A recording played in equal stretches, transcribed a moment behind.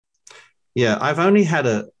Yeah, I've only had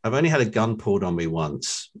a gun pulled on me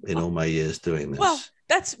once in Oh, all my years doing well, this.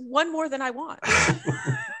 that's one more than I want.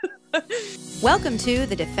 Welcome to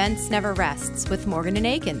The Defense Never Rests with Morgan and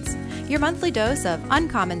Akins, your monthly dose of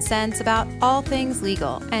uncommon sense about all things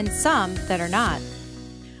legal and some that are not.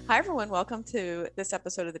 Hi, everyone. Welcome to this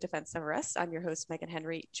episode of The Defense Never Rests. I'm your host, Megan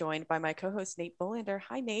Henry, joined by my co-host, Nate Bolander.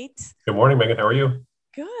 Hi, Nate. Good morning, Megan. How are you?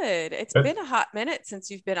 Good. It's Good. been a hot minute since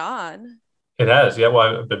you've been on. It has. Yeah.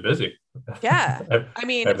 Well, I've been busy. Yeah. I've, I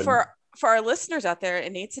mean, I've been for our listeners out there,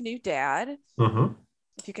 and Nate's a new dad. mhm.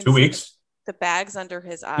 If you can two see weeks. the bags under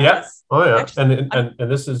his Yeah. eyes. Oh, yeah. Actually, And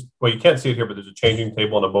this is, well, you can't see it here, but there's a changing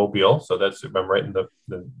table and a mobile. So I'm right in the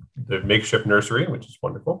makeshift nursery, which is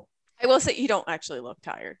wonderful. I will say you don't actually look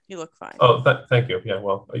tired. You look fine. Oh, thank you. Yeah.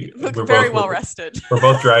 Well, You look very well rested. We're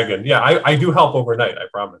both dragging. Yeah. I do help overnight. I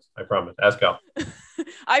promise. Ask Al.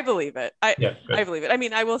 I believe it. Yeah. Good. I believe it. I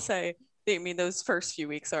mean, I will say, those first few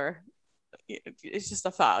weeks it's just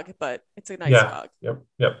a fog, but it's a nice fog. Yep.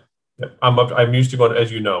 I'm used to going,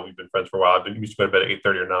 as you know, we've been friends for a while. I've been used to going to bed at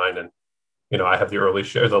 8:30 or 9. And, I have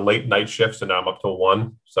the late night shifts, and now I'm up till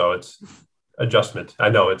 1. So it's adjustment. I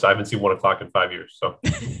know I haven't seen 1 o'clock in 5 years. So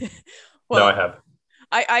Well, now I have.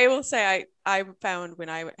 I will say I found when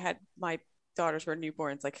I had my daughters were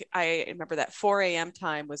newborns, like I remember that 4 a.m.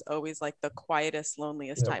 time was always like the quietest,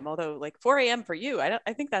 loneliest time. Although like 4 a.m. for you,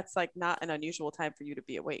 I think that's like not an unusual time for you to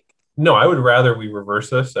be awake. No, I would rather we reverse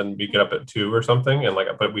this and we get up at 2 or something.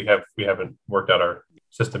 But we haven't worked out our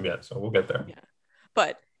system yet. So we'll get there. Yeah.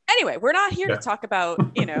 But anyway, we're not here to talk about,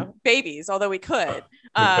 babies, although we could.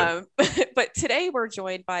 But today we're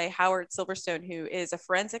joined by Howard Silverstone, who is a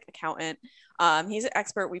forensic accountant. He's an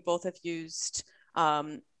expert we both have used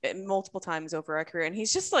multiple times over our career, and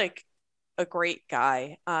he's just like a great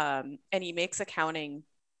guy. And he makes accounting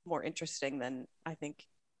more interesting than I think.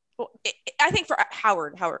 Well, I think for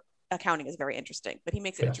Howard, accounting is very interesting, but he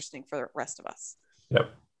makes it interesting for the rest of us. Yep.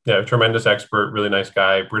 Yeah, tremendous expert, really nice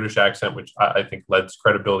guy, British accent, which I think lends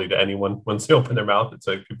credibility to anyone once they open their mouth. It's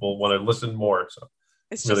like people want to listen more. So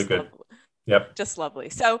it's really just good. Lovely. Yep. Just lovely.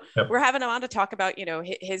 So Yep. we're having him on to talk about,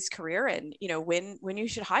 his career and, when you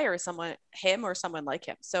should hire him or someone like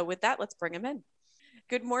him. So with that, let's bring him in.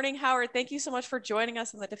 Good morning, Howard. Thank you so much for joining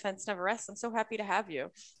us on The Defense Never Rests. I'm so happy to have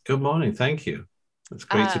you. Good morning. Thank you. It's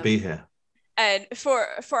great to be here. And for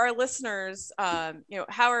our listeners,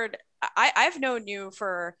 Howard, I've known you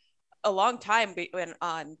for a long time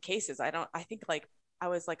on cases. I think like I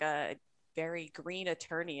was like a very green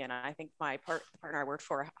attorney, and I think my partner I worked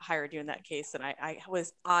for hired you in that case, and I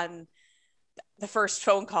was on the first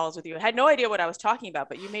phone calls with you. I had no idea what I was talking about,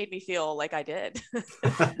 but you made me feel like I did.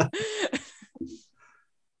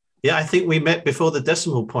 Yeah, I think we met before the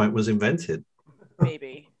decimal point was invented.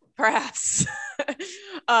 Maybe. Perhaps.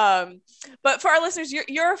 But for our listeners,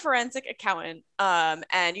 you're a forensic accountant,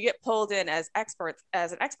 and you get pulled in as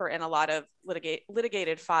an expert in a lot of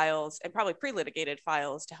litigated files and probably pre-litigated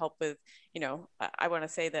files to help with, I want to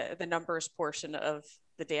say the numbers portion of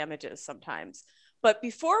the damages sometimes. But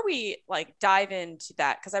before we like dive into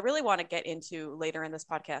that, because I really want to get into later in this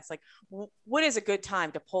podcast, like what is a good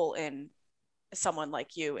time to pull in someone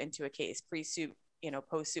like you into a case, pre-suit,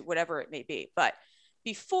 post-suit, whatever it may be. But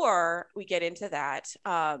before we get into that,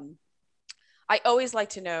 I always like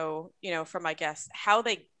to know, from my guests, how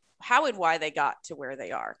and why they got to where they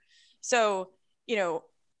are. So, you're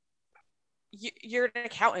an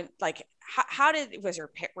accountant. Like,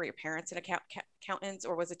 were your parents accountants,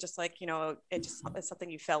 or was it just like, it's something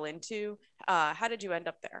you fell into? How did you end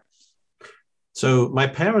up there? So my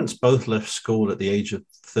parents both left school at the age of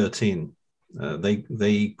 13.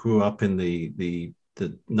 They grew up in the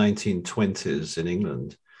 1920s in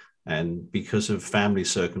England, and because of family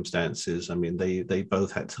circumstances, I mean, they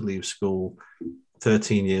both had to leave school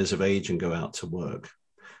 13 years of age and go out to work.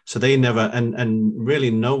 So they never, and really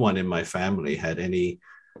no one in my family had any.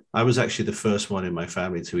 I was actually the first one in my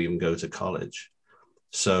family to even go to college.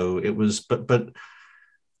 So it was, but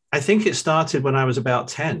I think it started when I was about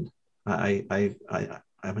 10. I'm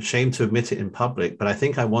ashamed to admit it in public, but I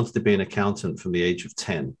think I wanted to be an accountant from the age of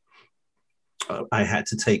 10. I had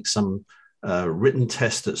to take some written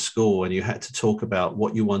test at school, and you had to talk about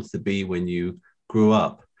what you wanted to be when you grew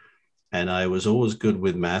up. And I was always good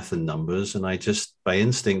with math and numbers. And I just, by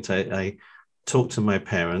instinct, I talked to my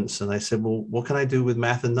parents and I said, well, what can I do with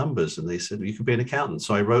math and numbers? And they said, well, you could be an accountant.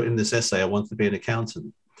 So I wrote in this essay, I wanted to be an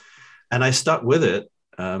accountant. And I stuck with it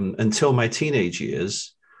until my teenage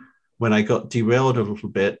years, when I got derailed a little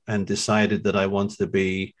bit and decided that I wanted to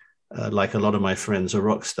be, like a lot of my friends, a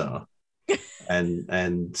rock star.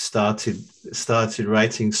 and started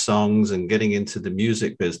writing songs and getting into the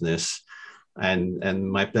music business.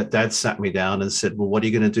 And my dad sat me down and said, well, what are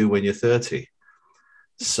you going to do when you're 30?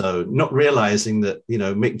 So not realizing that,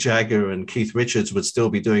 Mick Jagger and Keith Richards would still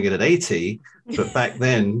be doing it at 80. But back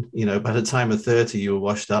then, by the time of 30, you were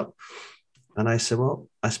washed up. And I said, well,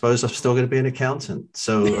 I suppose I'm still going to be an accountant.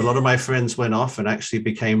 So a lot of my friends went off and actually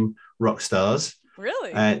became rock stars.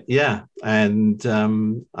 Really? Yeah. And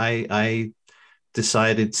I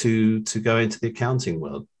decided to go into the accounting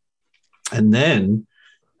world. And then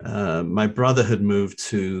my brother had moved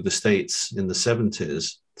to the States in the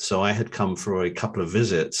 70s. So I had come for a couple of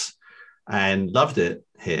visits and loved it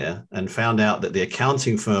here, and found out that the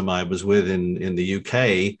accounting firm I was with in the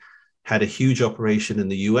UK had a huge operation in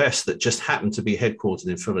the US that just happened to be headquartered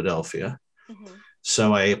in Philadelphia. Mm-hmm.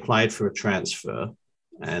 So I applied for a transfer,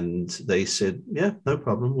 and they said, yeah, no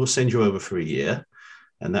problem. We'll send you over for a year.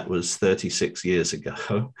 And that was 36 years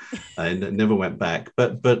ago. I never went back.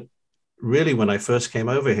 But really, when I first came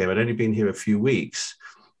over here, I'd only been here a few weeks.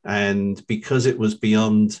 And because it was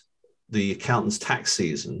beyond the accountant's tax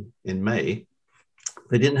season in May,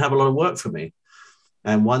 they didn't have a lot of work for me.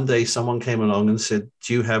 And one day someone came along and said,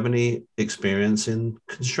 do you have any experience in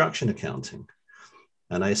construction accounting?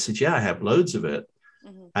 And I said, yeah, I have loads of it.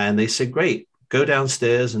 Mm-hmm. And they said, great, go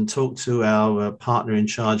downstairs and talk to our partner in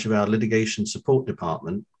charge of our litigation support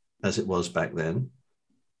department, as it was back then.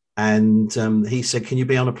 And he said, can you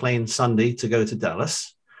be on a plane Sunday to go to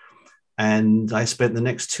Dallas? And I spent the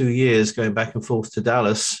next 2 years going back and forth to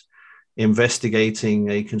Dallas,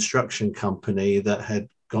 investigating a construction company that had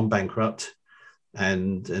gone bankrupt,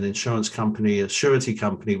 and an insurance company, a surety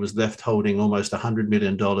company, was left holding almost $100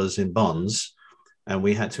 million in bonds. And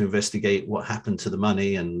we had to investigate what happened to the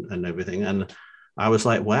money and everything. And I was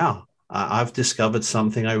like, wow, I've discovered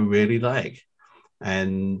something I really like.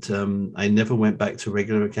 And I never went back to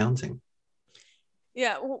regular accounting.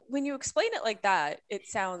 Yeah, well, when you explain it like that, it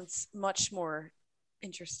sounds much more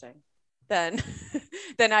interesting than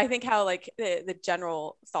than I think how like the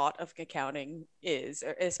general thought of accounting is,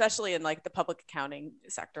 especially in like the public accounting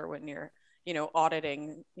sector when you're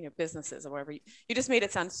auditing businesses or whatever. You just made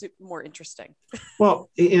it sound more interesting. Well,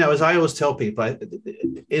 as I always tell people,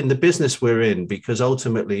 in the business we're in, because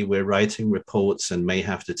ultimately we're writing reports and may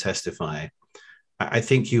have to testify, I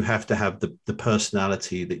think you have to have the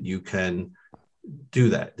personality that you can do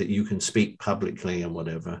that you can speak publicly and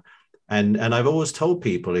whatever. And I've always told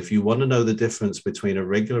people, if you want to know the difference between a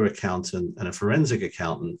regular accountant and a forensic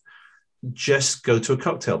accountant, just go to a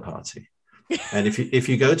cocktail party. And if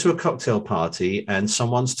you go to a cocktail party and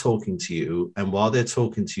someone's talking to you, and while they're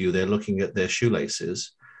talking to you, they're looking at their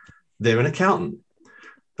shoelaces, they're an accountant.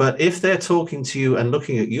 But if they're talking to you and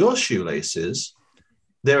looking at your shoelaces,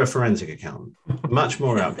 they're a forensic accountant, much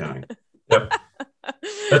more outgoing. Yep.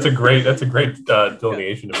 That's a great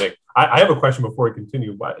delineation to make. I have a question before we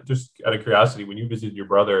continue. Just out of curiosity, when you visited your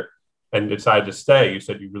brother and decided to stay, you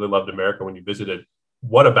said you really loved America when you visited.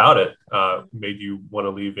 What about it made you want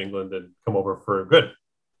to leave England and come over for good?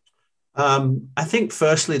 I think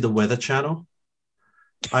firstly, the Weather Channel.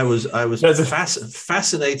 I was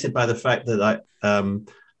fascinated by the fact that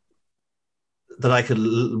I could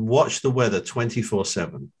watch the weather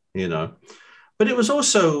 24/7, But it was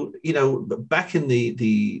also, back in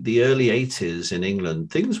the early 80s in England,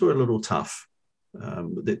 things were a little tough,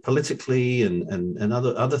 politically and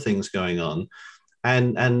other things going on.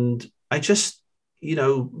 And I just,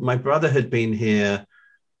 my brother had been here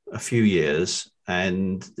a few years,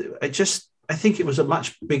 and I think it was a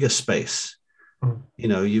much bigger space.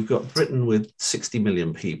 You've got Britain with 60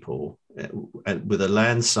 million people, with a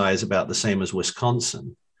land size about the same as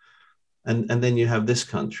Wisconsin. And then you have this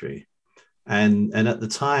country. And at the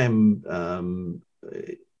time,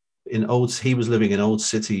 he was living in Old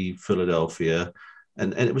City, Philadelphia,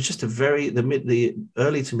 and it was just the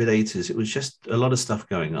early to mid 80s. It was just a lot of stuff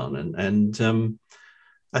going on, and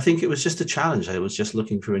I think it was just a challenge. I was just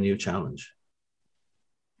looking for a new challenge.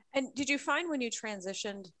 And did you find when you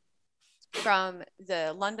transitioned from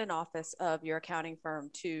the London office of your accounting firm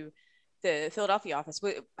to the Philadelphia office,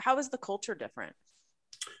 how was the culture different?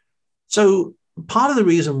 So part of the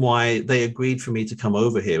reason why they agreed for me to come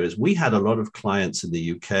over here is we had a lot of clients in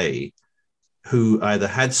the UK who either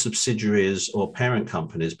had subsidiaries or parent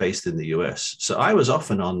companies based in the US. So I was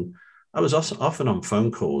often on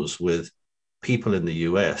phone calls with people in the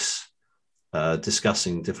US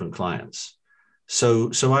discussing different clients.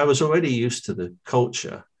 So I was already used to the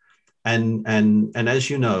culture. And as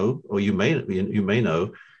you know, or you may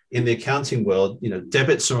know, in the accounting world,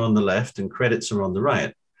 debits are on the left and credits are on the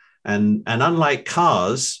right. And unlike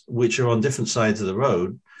cars, which are on different sides of the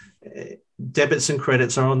road, debits and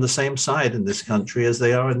credits are on the same side in this country as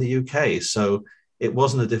they are in the UK. So it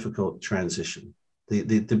wasn't a difficult transition.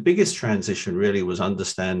 The biggest transition really was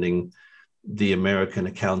understanding the American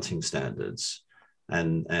accounting standards.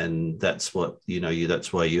 And that's what,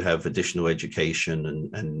 that's why you have additional education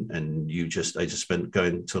and I just spent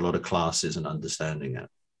going to a lot of classes and understanding it.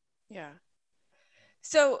 Yeah.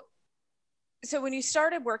 So when you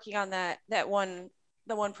started working on the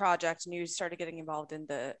one project and you started getting involved in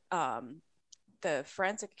the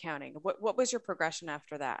forensic accounting, what was your progression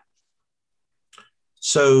after that?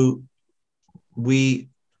 So we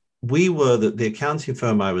were the accounting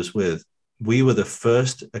firm I was with. We were the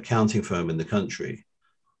first accounting firm in the country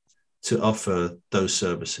to offer those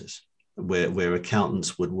services, where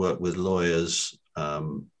accountants would work with lawyers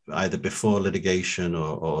either before litigation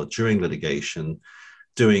or during litigation,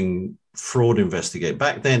 doing fraud investigate.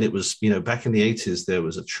 Back then, it was, back in the 80s, there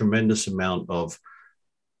was a tremendous amount of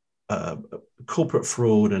corporate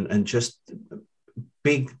fraud and just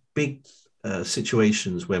big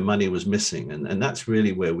situations where money was missing. And that's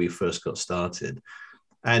really where we first got started.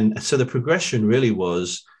 And so the progression really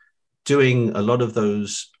was doing a lot of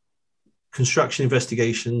those construction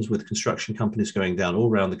investigations with construction companies going down all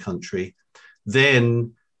around the country.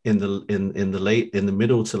 Then in the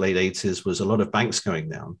middle to late 80s was a lot of banks going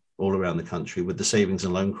down all around the country with the savings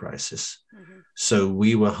and loan crisis. Mm-hmm. So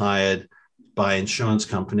we were hired by insurance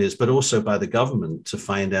companies, but also by the government to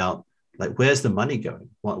find out, like, where's the money going?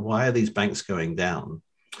 Why are these banks going down?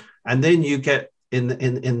 And then you get in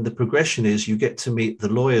the progression is you get to meet the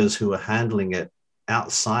lawyers who are handling it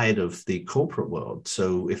outside of the corporate world.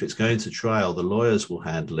 So if it's going to trial, the lawyers will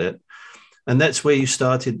handle it. And that's where we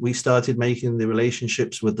started making the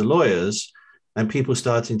relationships with the lawyers, and people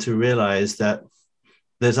starting to realize that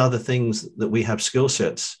there's other things that we have skill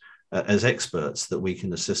sets as experts that we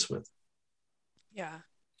can assist with. Yeah.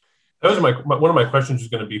 That was one of my questions is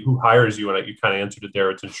going to be who hires you, and you kind of answered it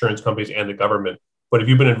there. It's insurance companies and the government. But have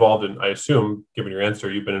you been involved in, I assume, given your answer,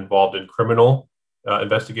 you've been involved in criminal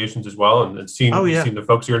investigations as well, and seen the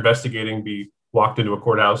folks you're investigating be walked into a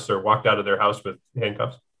courthouse or walked out of their house with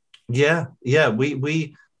handcuffs? Yeah.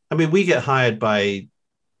 We get hired by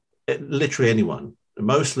literally anyone.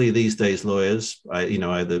 Mostly these days, lawyers.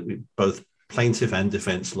 Either both plaintiff and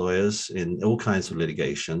defense lawyers in all kinds of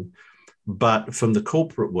litigation. But from the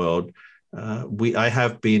corporate world,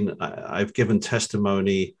 I've given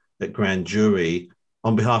testimony at grand jury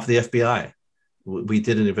on behalf of the FBI. We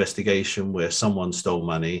did an investigation where someone stole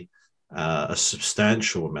money, a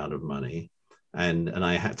substantial amount of money, and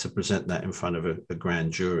I had to present that in front of a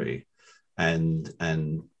grand jury, and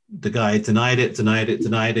the guy denied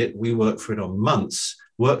it. We worked for it on months,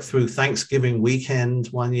 worked through Thanksgiving weekend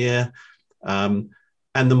one year, and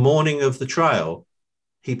the morning of the trial,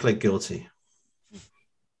 he pled guilty.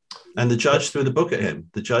 And the judge threw the book at him.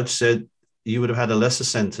 The judge said, you would have had a lesser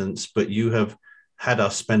sentence, but you have had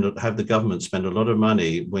the government spend a lot of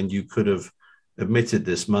money when you could have admitted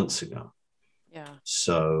this months ago. Yeah.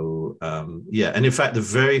 So, And in fact, the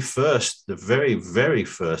very, very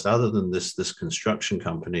first, other than this construction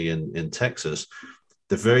company in Texas,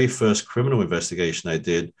 the very first criminal investigation I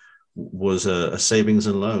did was a savings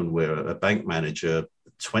and loan where a bank manager,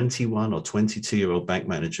 21 or 22-year-old bank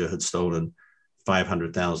manager, had stolen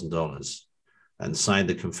 $500,000 and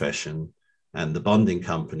signed a confession. And the bonding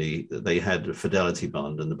company, they had a fidelity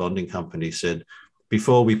bond, and the bonding company said,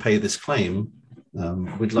 before we pay this claim,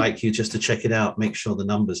 we'd like you just to check it out, make sure the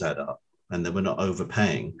numbers add up and that we're not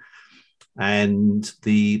overpaying. And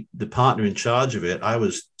the partner in charge of it, I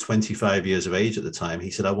was 25 years of age at the time,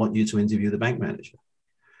 he said, I want you to interview the bank manager.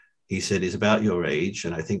 He said, he's about your age,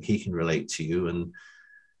 and I think he can relate to you. And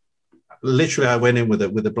literally, I went in with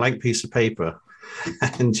a blank piece of paper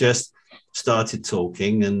and just started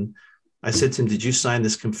talking. And I said to him, did you sign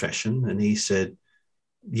this confession? And he said,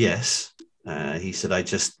 yes. He said, I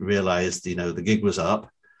just realized, the gig was up.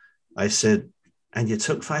 I said, and you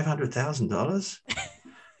took $500,000?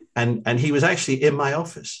 And he was actually in my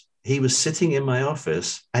office. He was sitting in my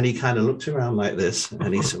office, and he kind of looked around like this.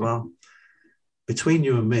 And he said, well, between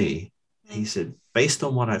you and me, he said, based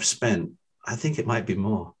on what I've spent, I think it might be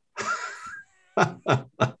more.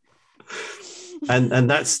 And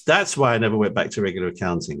that's why I never went back to regular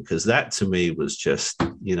accounting, because that to me was just,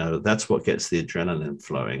 that's what gets the adrenaline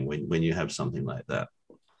flowing when you have something like that.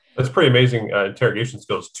 That's pretty amazing interrogation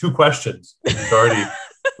skills. 2 questions.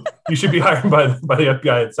 You should be hired by the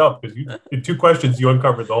FBI itself, because in 2 questions you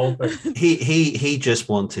uncovered the whole thing. He just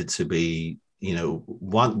wanted to be,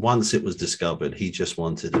 once it was discovered, he just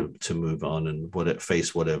wanted to move on and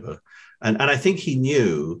face whatever. And I think he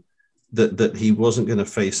knew that he wasn't going to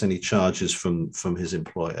face any charges from his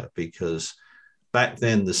employer, because back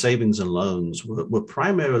then the savings and loans were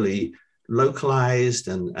primarily localized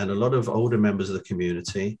and a lot of older members of the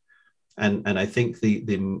community. And I think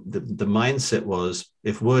the mindset was,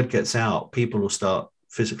 if word gets out, people will start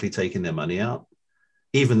physically taking their money out,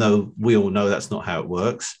 even though we all know that's not how it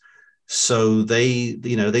works. So they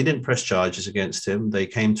didn't press charges against him. They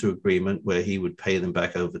came to agreement where he would pay them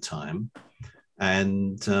back over time.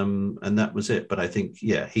 And that was it. But I think,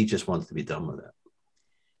 he just wanted to be done with it.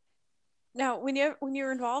 Now, when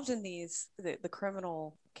you're involved in the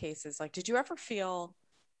criminal cases, like, did you ever feel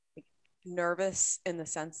nervous in the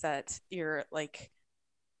sense that you're like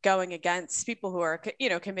going against people who are,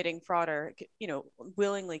 committing fraud or,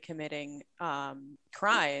 willingly committing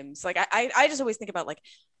crimes? Like, I just always think about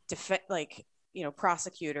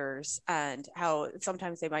prosecutors and how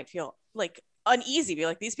sometimes they might feel like uneasy, be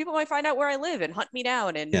like, these people might find out where I live and hunt me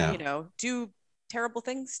down and, do terrible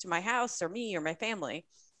things to my house or me or my family.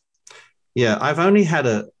 Yeah, I've only had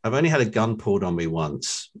a gun pulled on me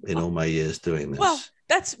once in all my years doing this. Well,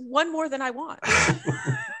 that's one more than I want.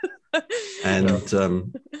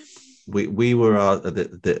 And we were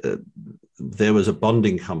there was a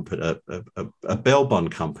bonding company, a bail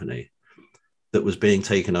bond company that was being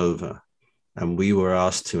taken over, and we were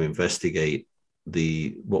asked to investigate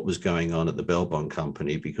what was going on at the bail bond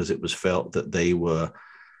company, because it was felt that they were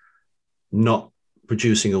not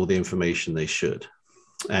producing all the information they should.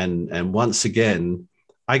 And once again,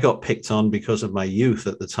 I got picked on because of my youth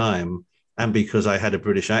at the time and because I had a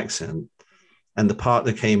British accent. And the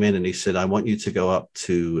partner came in and he said, I want you to go up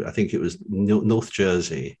to, I think it was North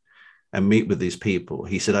Jersey, and meet with these people.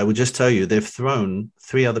 He said, I would just tell you, they've thrown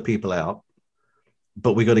 3 other people out,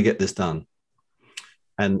 but we got to get this done.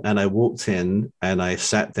 And I walked in and I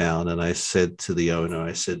sat down and I said to the owner,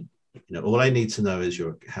 I said, all I need to know is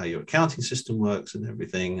how your accounting system works and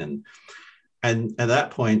everything. And at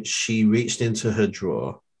that point, she reached into her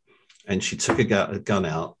drawer and she took a gun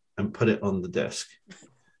out and put it on the desk.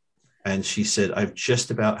 And she said, I've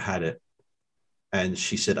just about had it. And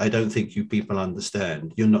she said, I don't think you people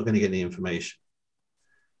understand. You're not going to get any information.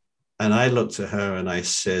 And I looked at her and I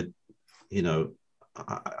said,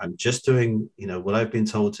 I'm just doing, what I've been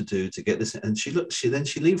told to do to get this. And she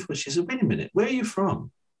leaned forward. She said, wait a minute, where are you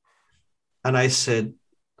from? And I said,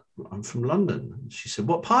 I'm from London. And she said,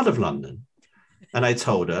 what part of London? And I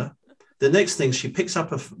told her. The next thing, she picks up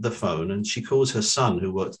the phone and she calls her son,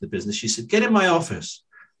 who worked in the business. She said, get in my office.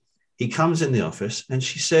 He comes in the office and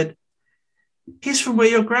she said, he's from where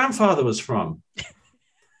your grandfather was from.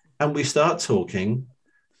 And we start talking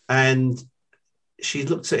and she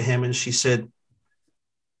looks at him and she said,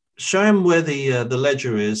 show him where the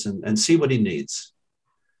ledger is and see what he needs.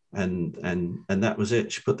 And that was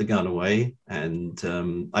it. She put the gun away and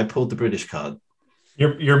I pulled the British card.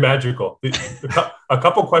 You're magical. A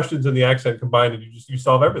couple questions in the accent combined and you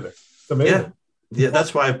solve everything. It's amazing. Yeah,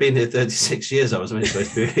 that's why I've been here 36 years. I was only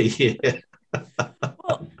supposed to be a year.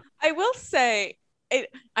 Well, I will say,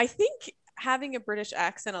 I think having a British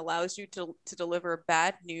accent allows you to deliver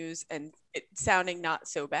bad news and it sounding not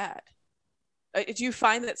so bad. Do you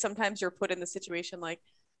find that sometimes you're put in the situation like,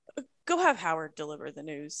 go have Howard deliver the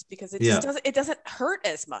news, because it just doesn't hurt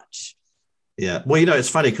as much. Yeah. Well, it's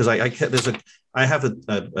funny because I have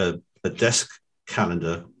a desk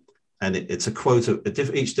calendar and it's a quote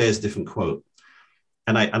each day is a different quote.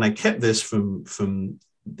 And I kept this from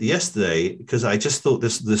yesterday because I just thought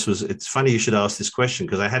this was, it's funny you should ask this question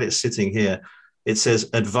because I had it sitting here. It says,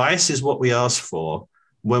 advice is what we ask for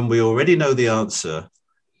when we already know the answer,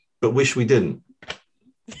 but wish we didn't.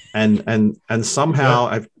 And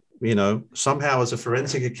somehow somehow as a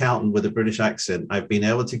forensic accountant with a British accent, I've been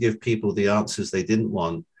able to give people the answers they didn't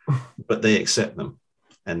want, but they accept them.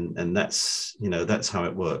 And that's, that's how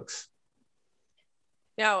it works.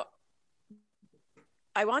 Now,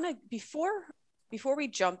 I want to, before we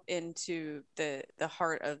jump into the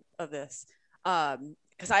heart of this,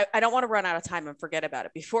 because I don't want to run out of time and forget about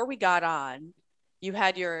it. Before we got on, you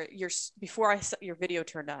had your before your video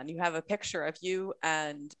turned on, you have a picture of you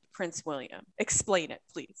and Prince William. Explain it,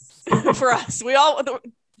 please, for us. We all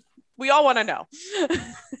want to know.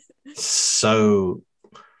 So,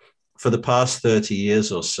 for the past 30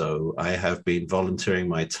 years or so, I have been volunteering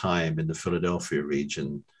my time in the Philadelphia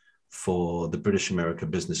region for the British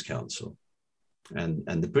American Business Council. And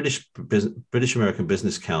the British American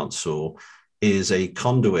Business Council is a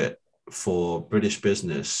conduit for British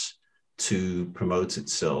business to promote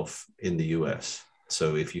itself in the US.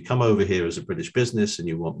 So if you come over here as a British business and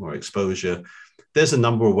you want more exposure, there's a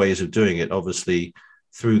number of ways of doing it, obviously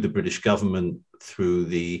through the British government, through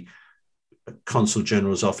the Consul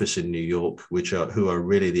General's office in New York, who are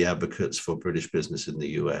really the advocates for British business in the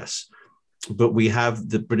US. But we have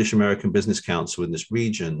the British American Business Council in this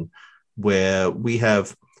region, where we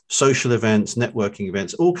have social events, networking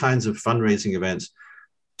events, all kinds of fundraising events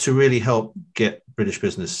to really help get British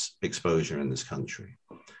business exposure in this country.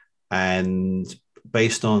 And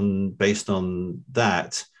based on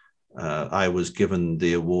that, I was given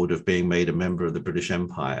the award of being made a member of the British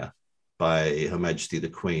Empire by Her Majesty the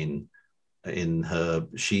Queen. In her,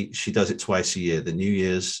 she does it twice a year. The New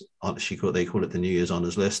Year's, they call it the New Year's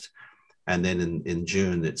Honours List, and then in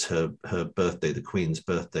June it's her birthday, the Queen's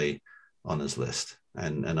birthday Honours List,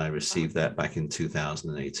 and I received that back in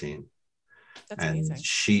 2018. That's and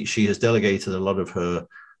amazing. She has delegated a lot of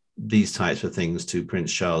these types of things to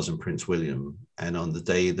Prince Charles and Prince William. And on the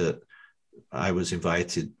day that I was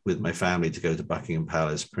invited with my family to go to Buckingham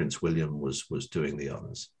Palace, Prince William was doing the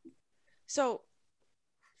honours. So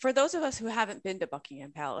for those of us who haven't been to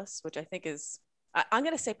Buckingham Palace, which I think is, I'm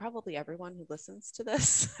going to say probably everyone who listens to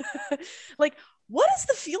this, like, what is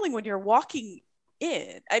the feeling when you're walking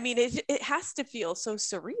in? I mean, it has to feel so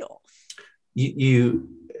surreal. You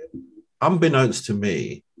unbeknownst to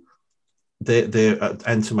me, there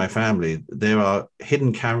and to my family, there are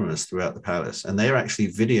hidden cameras throughout the palace, and they're actually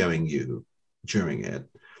videoing you during it.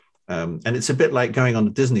 And it's a bit like going on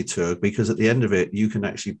a Disney tour, because at the end of it, you can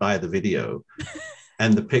actually buy the video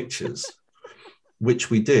and the pictures, which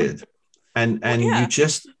we did. And you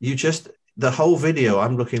just the whole video,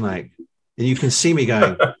 I'm looking like, and you can see me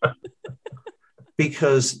going,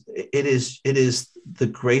 because it is the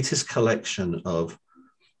greatest collection of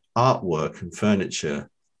artwork and furniture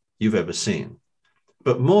you've ever seen.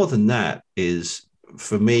 But more than that is,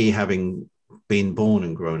 for me, having been born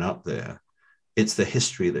and grown up there, it's the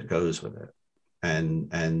history that goes with it.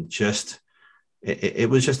 And just, it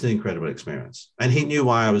was just an incredible experience. And he knew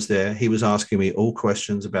why I was there. He was asking me all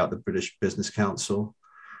questions about the British Business Council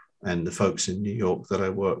and the folks in New York that I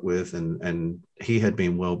work with. And he had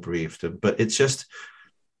been well briefed. But it's just,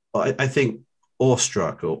 I think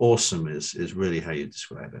awestruck or awesome is really how you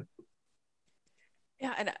describe it.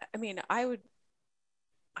 Yeah. And I mean, I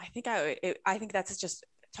think that's just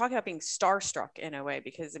talking about being starstruck in a way,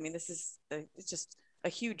 because I mean, it's just a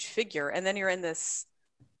huge figure. And then you're in this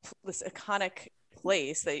iconic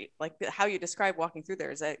place that, like, how you describe walking through there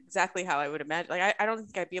is exactly how I would imagine. Like, I don't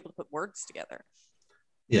think I'd be able to put words together.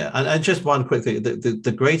 Yeah. And just one quick thing,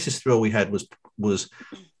 the greatest thrill we had was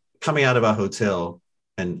coming out of our hotel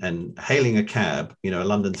and hailing a cab, a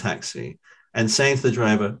London taxi, and saying to the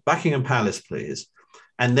driver, "Buckingham Palace, please."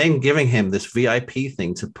 And then giving him this VIP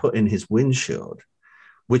thing to put in his windshield,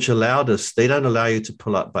 which allowed us, they don't allow you to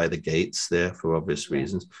pull up by the gates there for obvious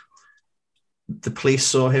reasons. The police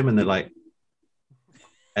saw him and they're like,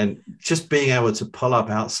 and just being able to pull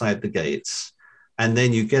up outside the gates. And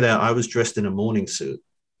then you get out, I was dressed in a morning suit,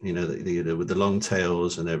 with the long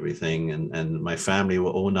tails and everything. And my family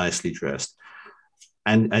were all nicely dressed.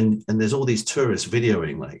 And there's all these tourists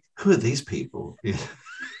videoing, like, who are these people?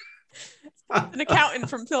 An accountant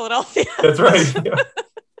from Philadelphia. That's right.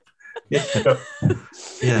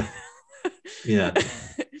 Yeah. Yeah.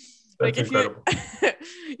 Like, That's incredible.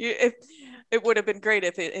 if it would have been great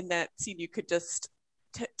if in that scene you could just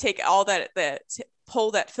take all that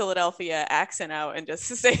pull that Philadelphia accent out and just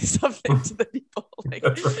say something to the people. Like,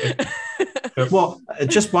 That's right. Well,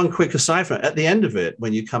 just one quick aside from it, at the end of it,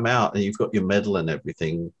 when you come out and you've got your medal and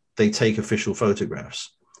everything, they take official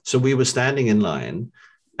photographs. So we were standing in line,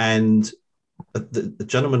 and the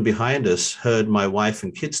gentleman behind us heard my wife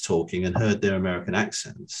and kids talking and heard their American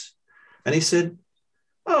accents. And he said,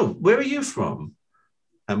 "Oh, where are you from?"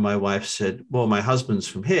 And my wife said, "Well, my husband's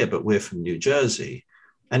from here, but we're from New Jersey."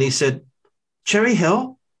 And he said, "Cherry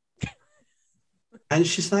Hill?" And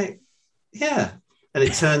she's like, "Yeah." And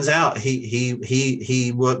it turns out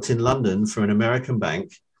he worked in London for an American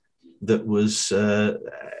bank that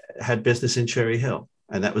had business in Cherry Hill.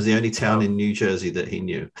 And that was the only town in New Jersey that he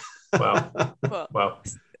knew. Wow. well, Wow.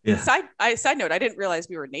 Yeah. Side note, I didn't realize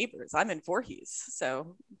we were neighbors. I'm in Voorhees,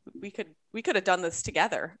 so we could have done this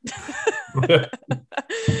together.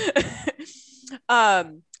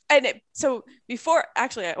 So before,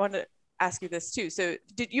 actually, I wanted to ask you this too. So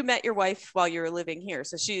did you met your wife while you were living here?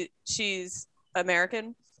 So she's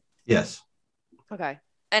American? Yes. Okay.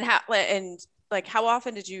 And how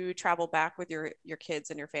often did you travel back with your kids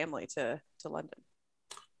and your family to London?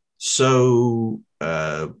 So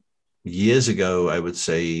years ago, I would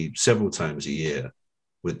say several times a year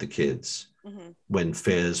with the kids, when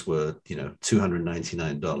fares were,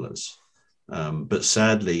 $299. But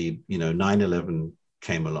sadly, 9/11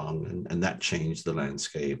 came along and that changed the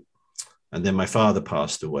landscape. And then my father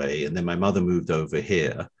passed away, and then my mother moved over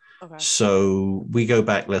here. Okay. So we go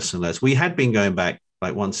back less and less. We had been going back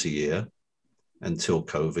like once a year until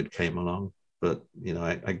COVID came along. But,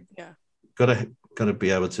 got to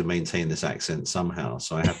be able to maintain this accent somehow.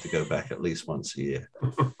 So I have to go back at least once a year.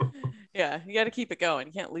 Yeah, you got to keep it going.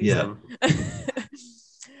 You can't lose Yeah.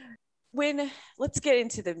 it. Let's get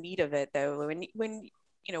into the meat of it, though. When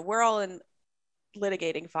we're all in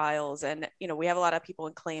litigating files, and we have a lot of people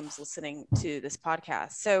in claims listening to this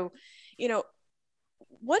podcast. So,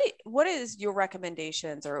 what is your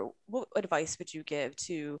recommendations, or what advice would you give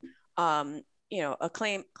to a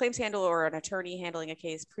claims handler or an attorney handling a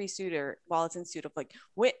case pre-suit or while it's in suit, of like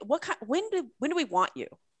when do we want you?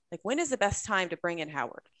 Like, when is the best time to bring in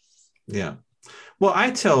Howard? Yeah. Well,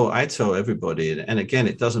 I tell everybody, and again,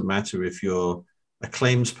 it doesn't matter if you're a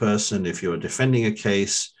claims person, if you're defending a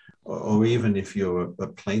case, or even if you're a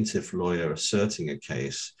plaintiff lawyer asserting a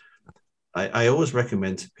case. I always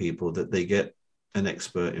recommend to people that they get an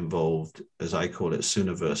expert involved, as I call it,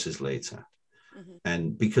 sooner versus later. Mm-hmm.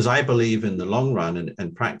 And because I believe in the long run,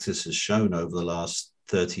 and practice has shown over the last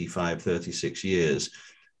 35, 36 years,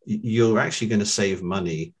 you're actually going to save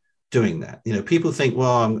money doing that. People think,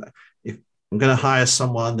 well, if I'm going to hire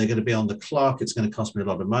someone, they're going to be on the clock, it's going to cost me a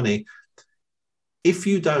lot of money. If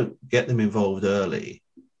you don't get them involved early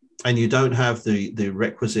and you don't have the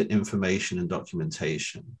requisite information and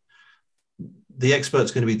documentation, the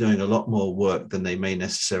expert's going to be doing a lot more work than they may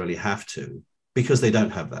necessarily have to, because they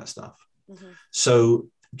don't have that stuff. Mm-hmm. So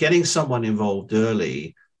getting someone involved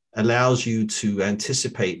early allows you to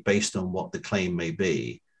anticipate, based on what the claim may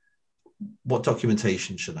be, what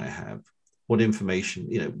documentation should I have? What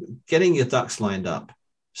information, getting your ducks lined up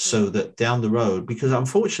so that down the road, because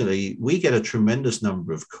unfortunately we get a tremendous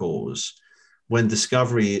number of calls when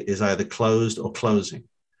discovery is either closed or closing.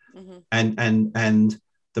 Mm-hmm. And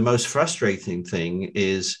the most frustrating thing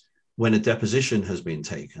is when a deposition has been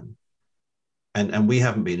taken and we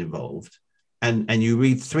haven't been involved, and you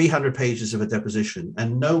read 300 pages of a deposition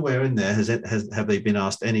and nowhere in there have they been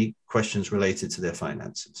asked any questions related to their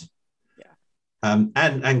finances.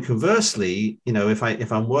 And conversely,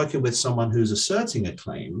 if I'm working with someone who's asserting a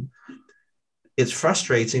claim, it's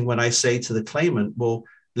frustrating when I say to the claimant, well,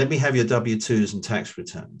 let me have your W-2s and tax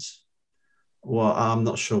returns. Well, I'm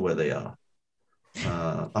not sure where they are.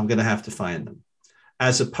 I'm going to have to find them.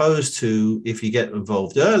 As opposed to if you get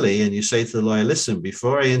involved early and you say to the lawyer, listen,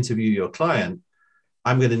 before I interview your client,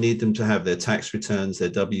 I'm going to need them to have their tax returns, their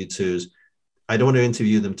W-2s. I don't want to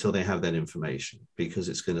interview them till they have that information, because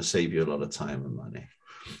it's going to save you a lot of time and money.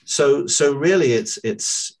 So really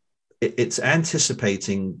it's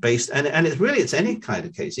anticipating based, and it's any kind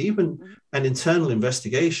of case, even an internal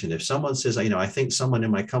investigation. If someone says, I think someone in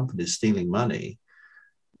my company is stealing money,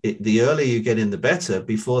 the earlier you get in, the better,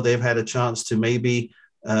 before they've had a chance to maybe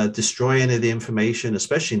destroy any of the information,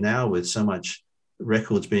 especially now with so much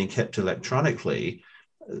records being kept electronically.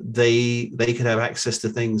 They could have access to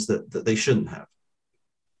things that they shouldn't have.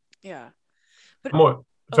 Yeah. But, go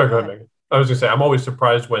ahead, Megan. I was going to say, I'm always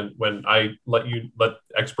surprised when I let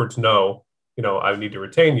experts know, I need to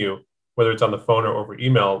retain you, whether it's on the phone or over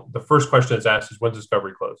email. The first question that's asked is, when's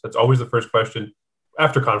discovery close? That's always the first question.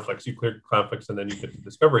 After conflicts, you clear conflicts and then you get to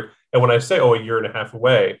discovery. And when I say, a year and a half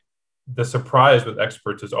away, the surprise with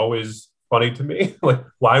experts is always funny to me. Like,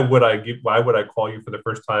 why would I call you for the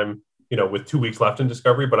first time, with 2 weeks left in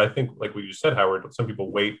discovery? But I think, like what you said, Howard, some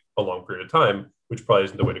people wait a long period of time, which probably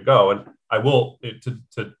isn't the way to go. And I will,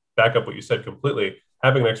 to back up what you said completely,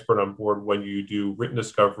 having an expert on board when you do written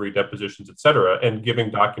discovery, depositions, et cetera, and giving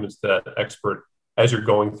documents to that expert as you're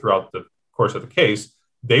going throughout the course of the case,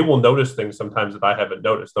 they will notice things sometimes that I haven't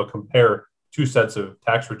noticed. They'll compare two sets of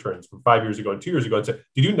tax returns from 5 years ago and 2 years ago and say,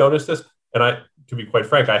 did you notice this? And to be quite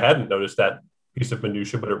frank, I hadn't noticed that piece of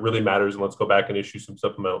minutia, but it really matters. And let's go back and issue some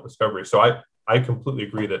supplemental discovery. So I completely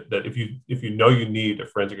agree that if you know you need a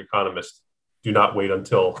forensic economist, do not wait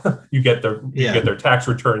until you get their tax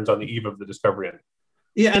returns on the eve of the discovery end.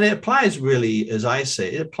 Yeah, and it applies really, as I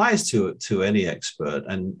say, it applies to any expert.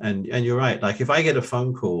 And you're right. Like, if I get a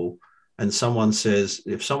phone call and someone says,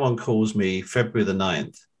 if someone calls me February the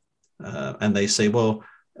 9th, and they say, well,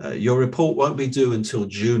 your report won't be due until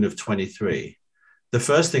June of 23. The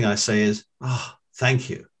first thing I say is, oh, thank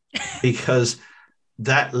you, because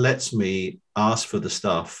that lets me ask for the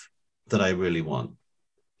stuff that I really want.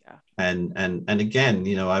 Yeah. And again,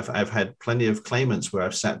 I've had plenty of claimants where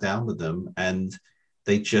I've sat down with them and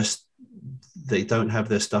they don't have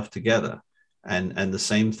their stuff together. And the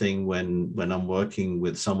same thing when I'm working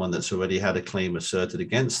with someone that's already had a claim asserted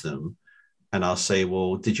against them, and I'll say,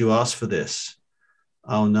 well, did you ask for this?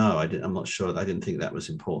 Oh, no, I'm not sure. I didn't think that was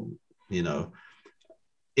important.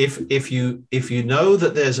 If you know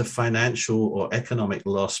that there's a financial or economic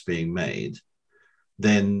loss being made,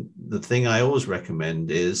 then the thing I always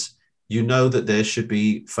recommend is you know that there should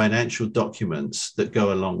be financial documents that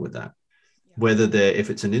go along with that. Yeah. Whether if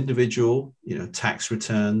it's an individual, tax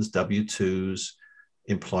returns, W-2s,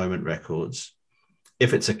 employment records.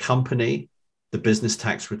 If it's a company, the business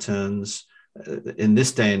tax returns. In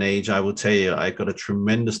this day and age, I will tell you, I've got a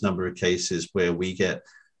tremendous number of cases where we get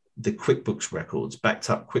the QuickBooks records, backed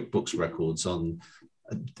up QuickBooks records on,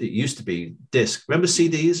 it used to be disk. Remember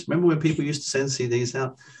CDs? Remember when people used to send CDs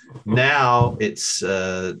out? Now it's,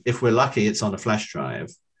 if we're lucky, it's on a flash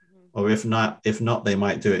drive. Or if not, they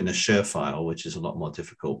might do it in a share file, which is a lot more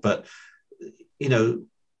difficult. But,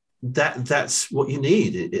 that's what you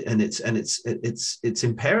need. It's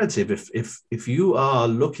imperative if you are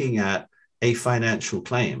looking at a financial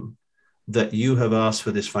claim, that you have asked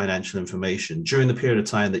for this financial information during the period of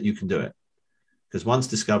time that you can do it. Because once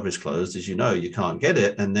discovery is closed, as you know, you can't get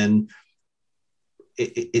it. And then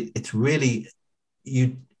it's really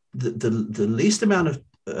the least amount of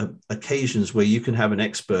occasions where you can have an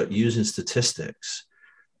expert using statistics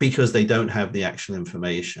because they don't have the actual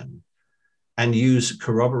information and use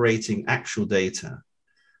corroborating actual data,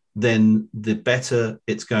 then the better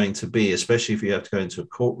it's going to be, especially if you have to go into a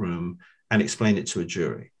courtroom and explain it to a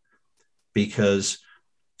jury. Because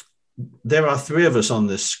there are three of us on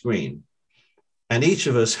this screen, and each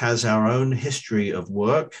of us has our own history of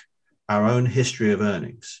work, our own history of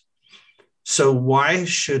earnings. So why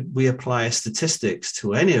should we apply statistics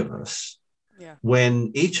to any of us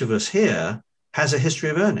when each of us here has a history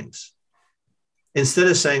of earnings? Instead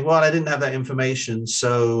of saying, well, I didn't have that information,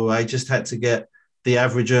 so I just had to get the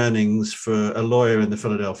average earnings for a lawyer in the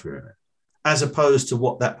Philadelphia area, as opposed to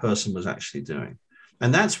what that person was actually doing.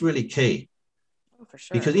 And that's really key. Oh, for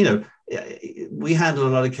sure. Because, we handle a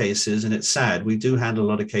lot of cases, and it's sad. We do handle a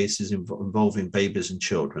lot of cases involving babies and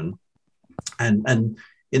children. And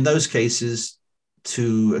in those cases,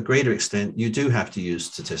 to a greater extent, you do have to use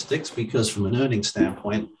statistics because from an earnings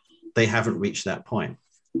standpoint, they haven't reached that point.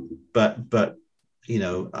 But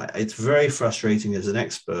it's very frustrating as an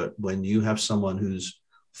expert when you have someone who's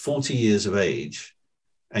 40 years of age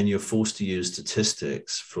and you're forced to use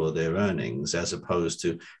statistics for their earnings, as opposed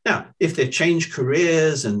to, now, if they've changed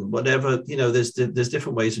careers and whatever, there's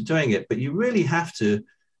different ways of doing it, but you really have to,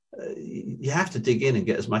 dig in and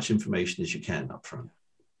get as much information as you can up front.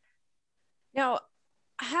 Now,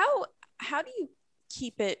 how do you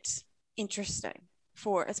keep it interesting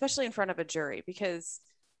especially in front of a jury? Because,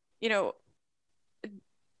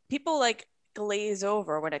 people glaze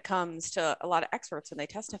over when it comes to a lot of experts when they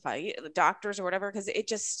testify, the doctors or whatever, because it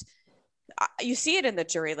just, you see it in the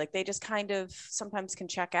jury, they just kind of sometimes can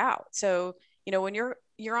check out. So, when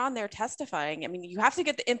you're on there testifying, I mean, you have to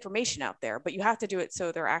get the information out there, but you have to do it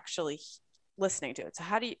so they're actually listening to it. So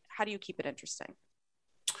how do you keep it interesting?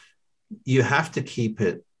 You have to keep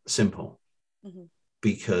it simple,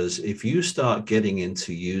 because if you start getting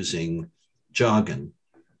into using jargon,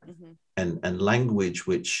 and language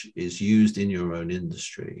which is used in your own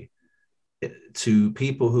industry to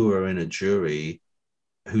people who are in a jury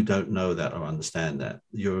who don't know that or understand that,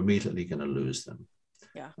 you're immediately going to lose them.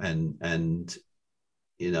 Yeah. And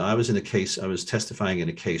I was testifying in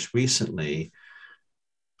a case recently.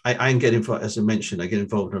 I get involved, as I mentioned, I get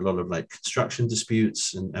involved in a lot of construction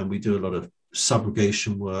disputes, and we do a lot of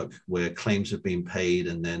subrogation work where claims have been paid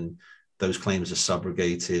and then those claims are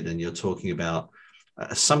subrogated, and you're talking about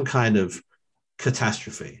some kind of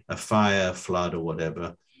catastrophe, a fire, flood, or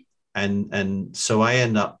whatever. And so I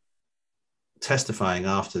end up testifying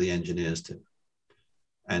after the engineers do.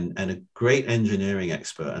 And a great engineering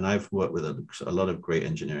expert, and I've worked with a lot of great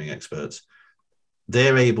engineering experts,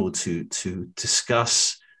 they're able to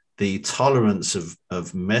discuss the tolerance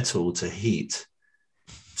of metal to heat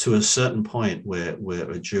to a certain point where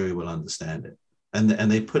a jury will understand it. And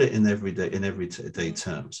they put it in everyday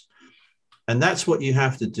terms. And that's what you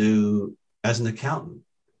have to do as an accountant.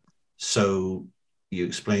 So you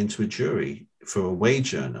explain to a jury, for a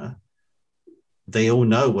wage earner, they all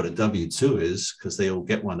know what a W-2 is because they all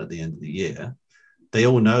get one at the end of the year. They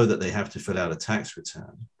all know that they have to fill out a tax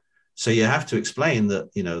return. So you have to explain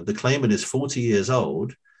that, the claimant is 40 years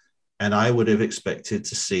old, and I would have expected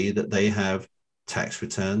to see that they have tax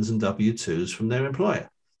returns and W-2s from their employer.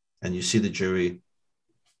 And you see the jury,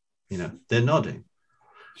 they're nodding.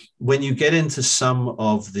 When you get into some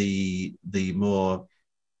of the more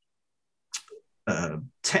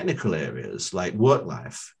technical areas like work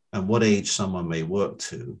life and what age someone may work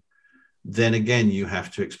to, then again, you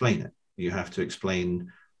have to explain it. You have to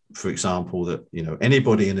explain, for example, that,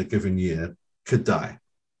 anybody in a given year could die.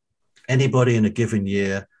 Anybody in a given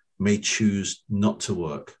year may choose not to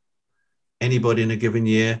work. Anybody in a given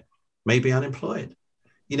year may be unemployed.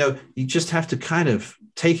 you just have to kind of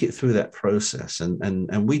take it through that process.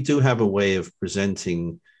 And we do have a way of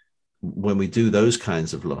presenting, when we do those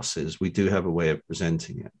kinds of losses, we do have a way of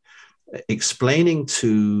presenting it. Explaining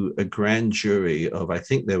to a grand jury of, I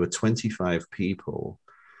think there were 25 people,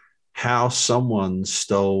 how someone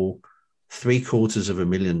stole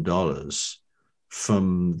 $750,000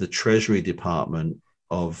 from the Treasury Department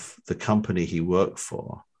of the company he worked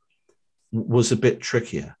for was a bit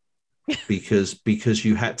trickier because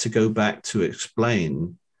you had to go back to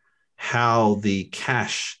explain how the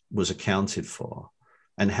cash was accounted for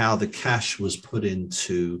and how the cash was put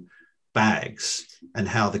into bags and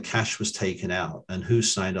how the cash was taken out and who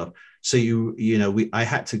signed off. So I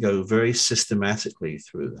had to go very systematically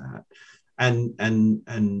through that. And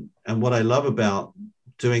what I love about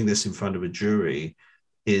doing this in front of a jury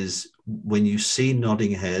is when you see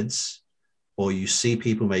nodding heads or you see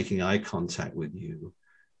people making eye contact with you,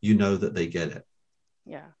 you know that they get it.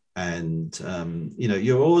 Yeah. And,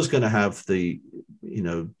 you're always going to have the,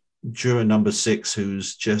 juror number 6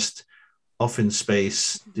 who's just off in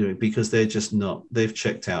space because they're just not, they've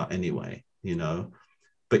checked out anyway,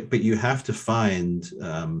 but you have to find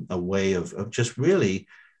a way of just really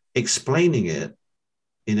explaining it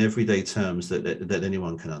in everyday terms that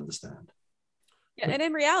anyone can understand. Yeah, and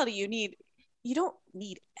in reality, you don't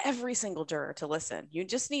need every single juror to listen. You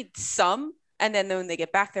just need some, and then when they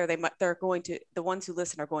get back there, the ones who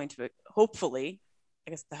listen are going to hopefully,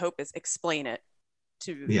 I guess the hope is, explain it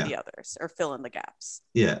to the others or fill in the gaps.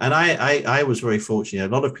 Yeah, and I was very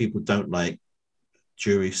fortunate. A lot of people don't like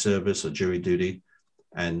jury service or jury duty.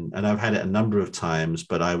 And I've had it a number of times,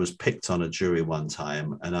 but I was picked on a jury one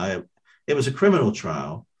time, and it was a criminal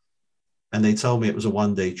trial, and they told me it was a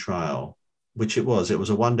one-day trial, which it was. It was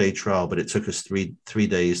a one-day trial, but it took us three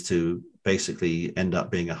days to basically end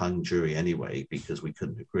up being a hung jury anyway because we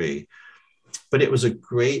couldn't agree. But it was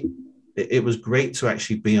great to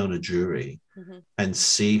actually be on a jury and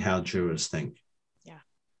see how jurors think. Yeah.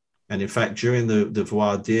 And in fact, during the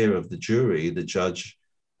voir dire of the jury, the judge,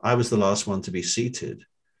 I was the last one to be seated.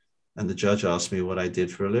 And the judge asked me what I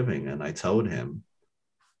did for a living. And I told him.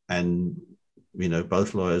 And,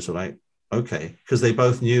 both lawyers were like, okay, because they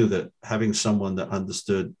both knew that having someone that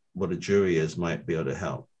understood what a jury is might be able to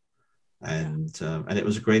help. And it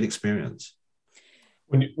was a great experience.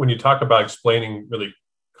 When you talk about explaining really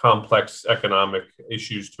complex economic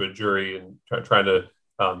issues to a jury and trying to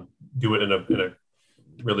do it in a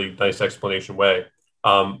really nice explanation way,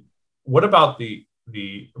 what about the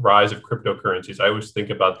rise of cryptocurrencies? I always think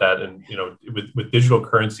about that. And, with digital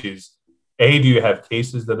currencies, A, do you have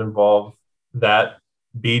cases that involve that?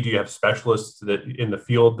 B, do you have specialists that in the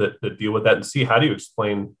field that deal with that? And C, how do you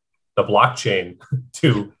explain the blockchain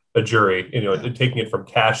to a jury, taking it from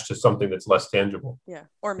cash to something that's less tangible? Yeah.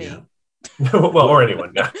 Or me. Yeah. Well, or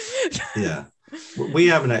anyone. Yeah. Yeah. We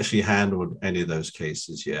haven't actually handled any of those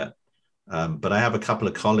cases yet. But I have a couple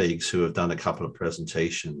of colleagues who have done a couple of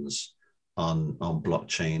presentations on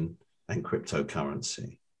blockchain and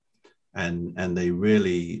cryptocurrency, and they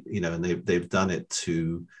really, and they've done it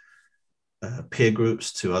to peer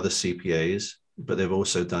groups, to other CPAs, but they've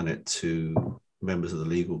also done it to members of the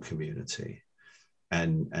legal community,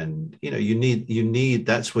 and you need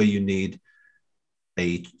that's where you need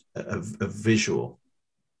a visual,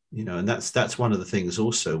 and that's one of the things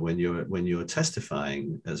also when you're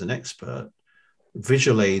testifying as an expert.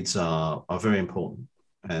 Visual aids are very important.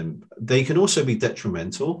 And they can also be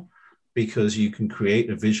detrimental because you can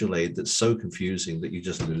create a visual aid that's so confusing that you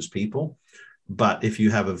just lose people. But if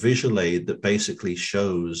you have a visual aid that basically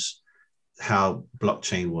shows how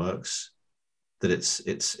blockchain works, that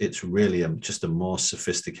it's really just a more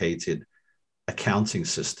sophisticated accounting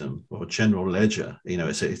system or general ledger.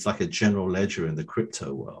 It's like a general ledger in the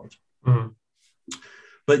crypto world. Mm-hmm.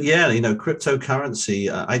 But yeah,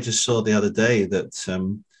 cryptocurrency. I just saw the other day that.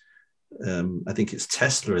 I think it's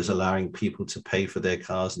Tesla is allowing people to pay for their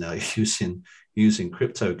cars now using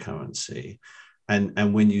cryptocurrency.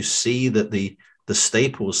 And when you see that the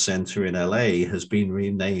Staples Center in LA has been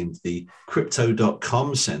renamed the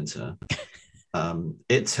Crypto.com Center,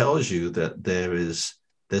 it tells you that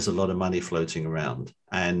there's a lot of money floating around.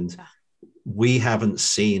 And we haven't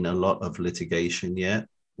seen a lot of litigation yet.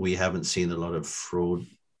 We haven't seen a lot of fraud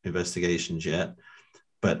investigations yet.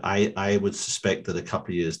 But I would suspect that a couple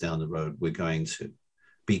of years down the road, we're going to,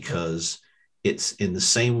 because it's in the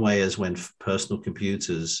same way as when personal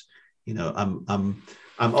computers, I'm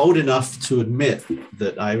old enough to admit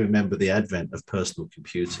that I remember the advent of personal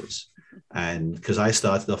computers, and because I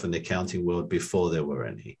started off in the accounting world before there were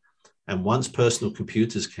any. And once personal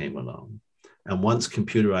computers came along, and once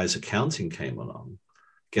computerized accounting came along,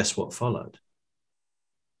 guess what followed?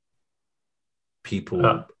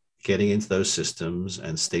 people getting into those systems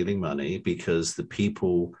and stealing money because the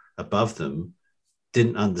people above them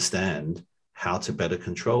didn't understand how to better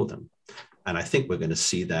control them. And I think we're going to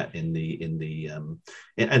see that and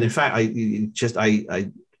in fact,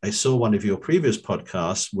 I saw one of your previous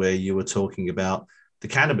podcasts where you were talking about the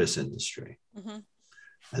cannabis industry. Mm-hmm.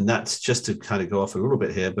 And that's just to kind of go off a little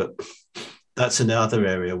bit here, but that's another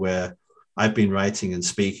area where I've been writing and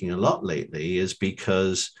speaking a lot lately, is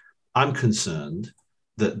because I'm concerned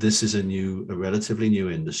that this is a relatively new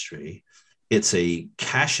industry. It's a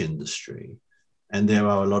cash industry. And there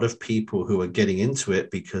are a lot of people who are getting into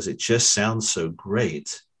it because it just sounds so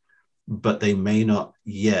great, but they may not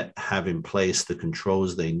yet have in place the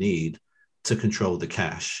controls they need to control the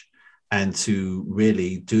cash and to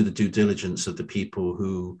really do the due diligence of the people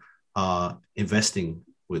who are investing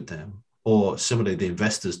with them. Or similarly, the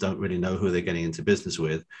investors don't really know who they're getting into business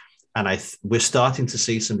with. And we're starting to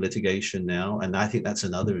see some litigation now, and I think that's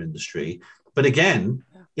another industry. But again,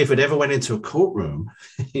 if it ever went into a courtroom,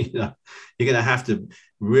 you're going to have to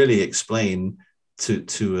really explain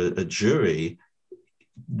to a jury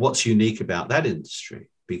what's unique about that industry,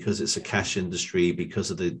 because it's a cash industry,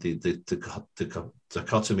 because of the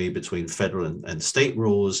dichotomy between federal and state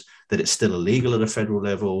rules, that it's still illegal at a federal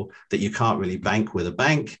level, that you can't really bank with a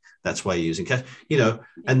bank. That's why you're using cash,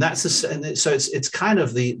 and so it's kind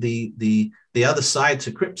of the other side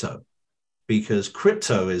to crypto, because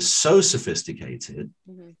crypto is so sophisticated,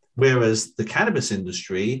 mm-hmm. whereas the cannabis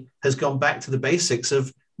industry has gone back to the basics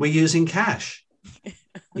of we're using cash.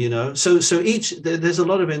 So there's a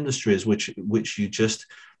lot of industries which you just,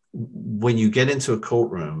 when you get into a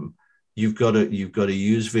courtroom, you've got to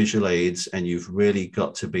use visual aids, and you've really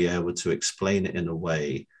got to be able to explain it in a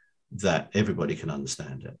way that everybody can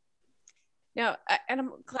understand it. Now, and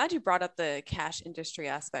I'm glad you brought up the cash industry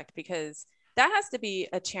aspect, because that has to be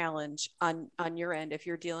a challenge on your end if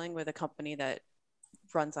you're dealing with a company that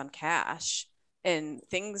runs on cash, and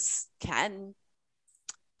things can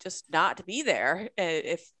just not be there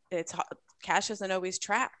if it's cash isn't always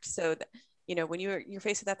tracked. So when you're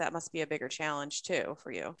faced with that must be a bigger challenge too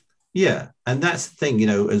for you. Yeah, and that's the thing,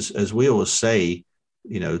 as we always say,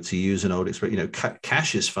 to use an old expression,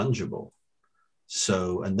 cash is fungible.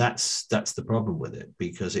 So, and that's the problem with it,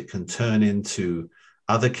 because it can turn into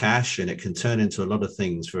other cash, and it can turn into a lot of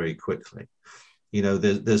things very quickly.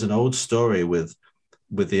 There's an old story with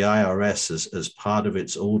the IRS as part of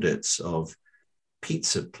its audits of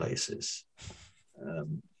pizza places.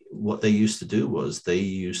 What they used to do was they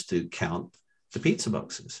used to count the pizza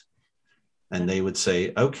boxes, and they would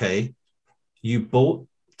say, okay, you bought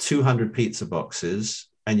 200 pizza boxes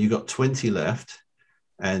and you got 20 left.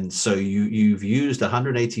 And so you've used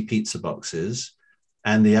 180 pizza boxes,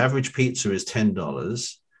 and the average pizza is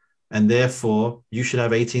 $10. And therefore you should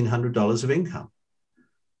have $1,800 of income,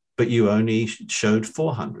 but you only showed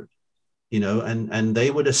 400, and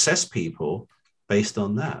they would assess people based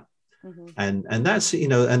on that. Mm-hmm. And that's,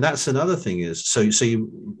 and that's another thing is, so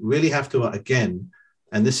you really have to, again,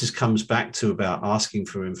 and this comes back to about asking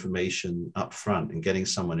for information up front and getting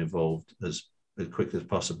someone involved as quickly as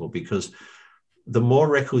possible, because the more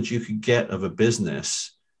records you could get of a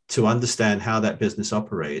business to understand how that business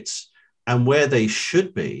operates and where they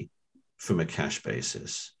should be from a cash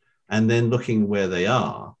basis, and then looking where they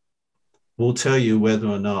are, will tell you whether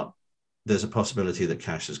or not there's a possibility that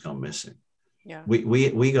cash has gone missing. Yeah.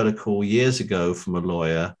 We got a call years ago from a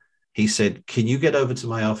lawyer. He said, can you get over to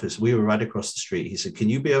my office? We were right across the street. He said, can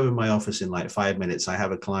you be over in my office in like 5 minutes? I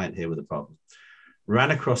have a client here with a problem.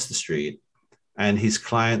 Ran across the street, and his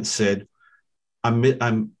client said, I'm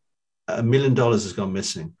 $1 million has gone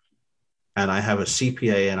missing, and I have a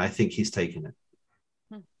CPA, and I think he's taken it.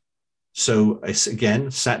 So I, again,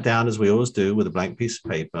 sat down as we always do with a blank piece of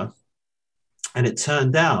paper, and it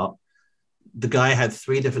turned out the guy had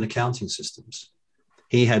 3 different accounting systems.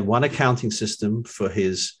 He had one accounting system for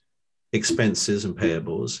his expenses and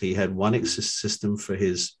payables. He had one system for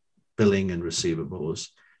his billing and receivables,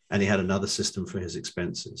 and he had another system for his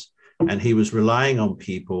expenses. And he was relying on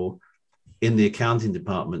people in the accounting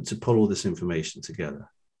department to pull all this information together.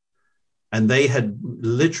 And they had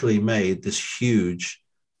literally made this huge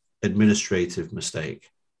administrative mistake.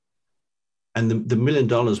 And the $1 million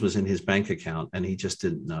was in his bank account, and he just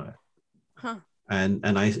didn't know it. Huh. And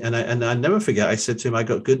I never forget, I said to him, I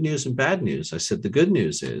got good news and bad news. I said, the good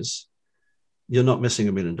news is you're not missing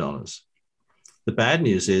 $1 million. The bad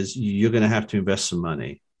news is you're going to have to invest some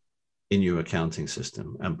money in your accounting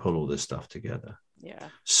system and pull all this stuff together. Yeah.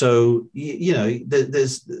 So,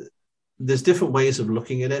 there's different ways of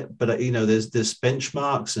looking at it, but, there's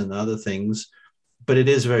benchmarks and other things, but it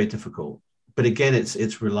is very difficult but again,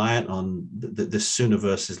 it's reliant on the sooner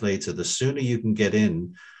versus later. The sooner you can get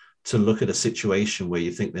in to look at a situation where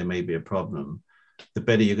you think there may be a problem, the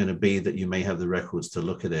better you're going to be that you may have the records to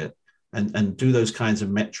look at it and do those kinds of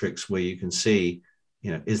metrics where you can see,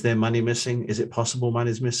 is there money missing? Is it possible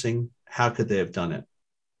money's missing? How could they have done it?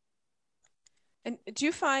 And do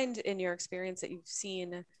you find in your experience that you've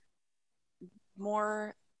seen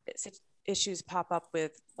more issues pop up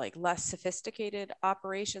with like less sophisticated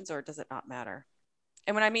operations, or does it not matter?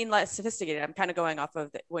 And when I mean less sophisticated, I'm kind of going off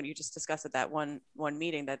of what you just discussed at that one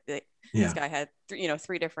meeting that this guy had,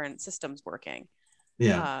 3 different systems working.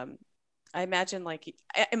 Yeah. I imagine, like,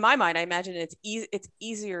 in my mind, I imagine it's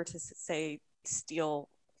easier to say steal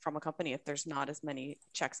from a company if there's not as many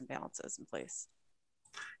checks and balances in place.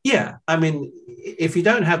 Yeah. I mean, if you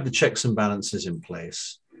don't have the checks and balances in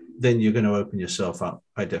place, then you're going to open yourself up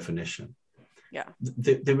by definition. Yeah.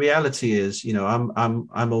 The reality is,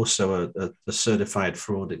 I'm also a certified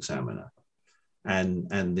fraud examiner,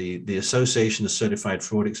 and the Association of Certified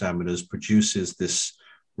Fraud Examiners produces this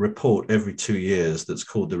report every 2 years that's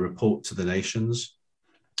called the Report to the Nations,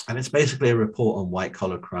 and it's basically a report on white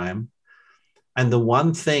collar crime. And the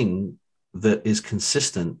one thing that is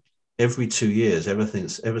consistent every 2 years, ever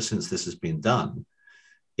since this has been done,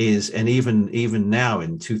 is, and even now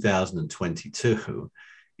in 2022,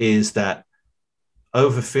 is that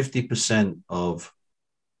over 50% of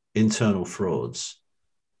internal frauds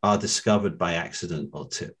are discovered by accident or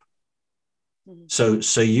tip. Mm-hmm.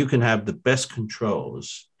 So you can have the best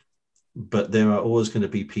controls, but there are always going to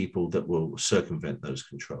be people that will circumvent those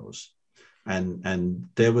controls. And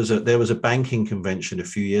there was a banking convention a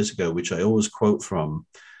few years ago, which I always quote from.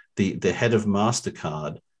 The head of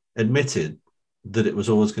MasterCard admitted that it was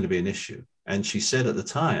always going to be an issue. And she said at the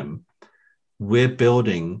time, we're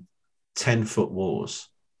building 10-foot walls,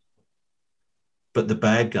 but the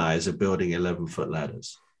bad guys are building 11-foot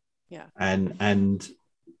ladders. Yeah. And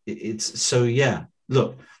it's so, yeah,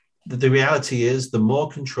 look, the reality is the more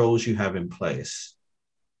controls you have in place,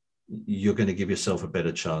 you're going to give yourself a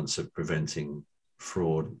better chance of preventing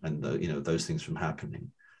fraud and those things from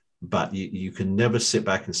happening. But you can never sit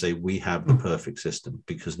back and say we have the perfect system,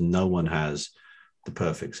 because no one has the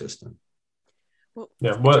perfect system. Well,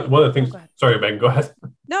 yeah, one of the things. Sorry, Megan, go ahead.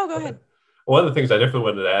 No, go ahead. One of the things I definitely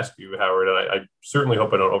wanted to ask you, Howard, and I certainly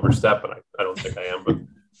hope I don't overstep, and I don't think I am, but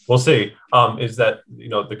we'll see. Is that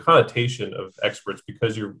the connotation of experts,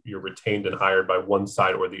 because you're retained and hired by one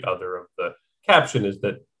side or the other of the caption, is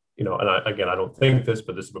that and I don't think this,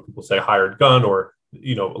 but this is what people say: hired gun, or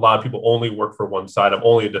a lot of people only work for one side. I'm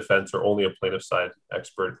only a defense or only a plaintiff side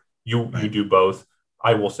expert. You do both.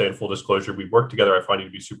 I will say, in full disclosure, we work together. I find you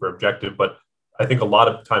to be super objective, but I think a lot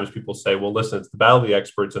of times people say, well, listen, it's the battle of the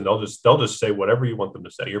experts, and they'll just say whatever you want them to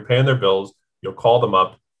say. You're paying their bills. You'll call them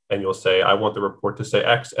up and you'll say, I want the report to say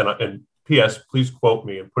X, and P.S., please quote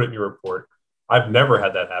me and put it in your report. I've never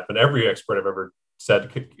had that happen. Every expert I've ever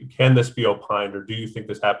said, can this be opined, or do you think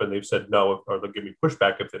this happened? They've said no, or they'll give me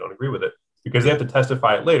pushback if they don't agree with it, because they have to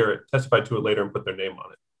testify to it later and put their name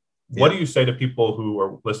on it. Yeah. What do you say to people who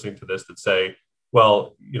are listening to this that say,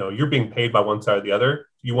 well, you're being paid by one side or the other.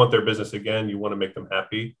 You want their business again. You want to make them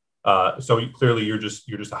happy. So clearly you're just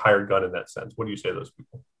a hired gun in that sense. What do you say to those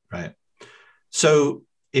people? Right. So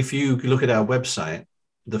if you look at our website,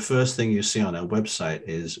 the first thing you see on our website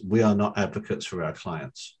is we are not advocates for our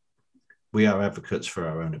clients. We are advocates for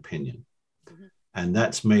our own opinion. Mm-hmm. And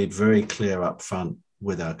that's made very clear up front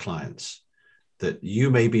with our clients, that you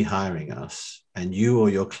may be hiring us and you or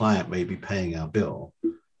your client may be paying our bill.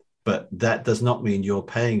 But that does not mean you're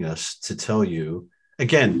paying us to tell you,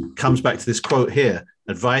 again, comes back to this quote here: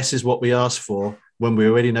 advice is what we ask for when we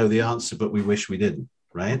already know the answer, but we wish we didn't,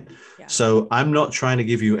 right? Yeah. So I'm not trying to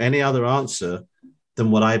give you any other answer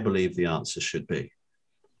than what I believe the answer should be.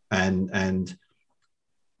 And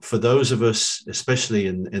for those of us, especially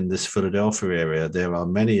in this Philadelphia area, there are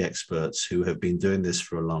many experts who have been doing this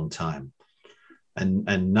for a long time. And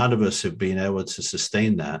none of us have been able to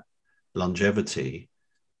sustain that longevity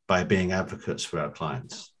by being advocates for our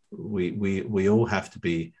clients. We all have to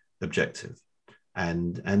be objective,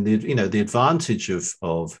 and the advantage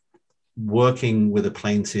of working with a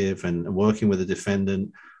plaintiff and working with a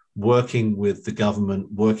defendant, working with the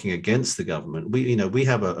government, working against the government. We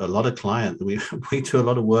have a lot of clients. We do a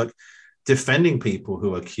lot of work defending people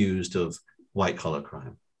who are accused of white collar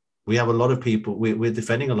crime. We have a lot of people. We're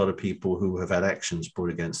defending a lot of people who have had actions brought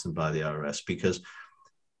against them by the IRS, because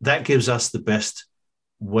that gives us the best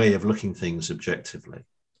way of looking things objectively,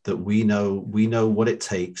 that we know what it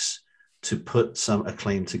takes to put a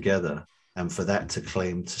claim together, and for that to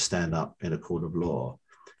claim to stand up in a court of law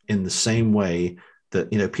in the same way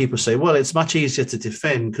that, people say, well, it's much easier to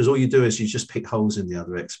defend because all you do is you just pick holes in the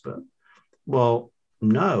other expert. Well,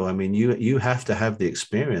 no, I mean, you have to have the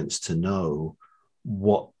experience to know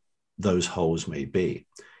what those holes may be.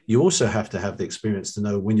 You also have to have the experience to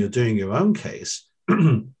know when you're doing your own case,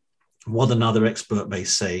 what another expert may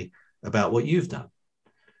say about what you've done.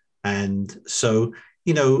 And so,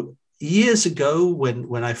 years ago,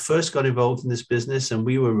 when I first got involved in this business and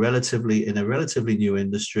we were in a relatively new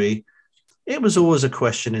industry, it was always a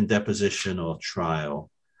question in deposition or trial.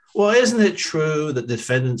 Well, isn't it true that the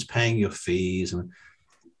defendant's paying your fees? And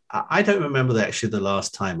I don't remember actually the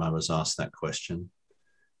last time I was asked that question,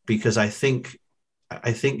 because I think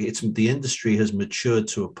it's the industry has matured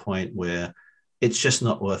to a point where it's just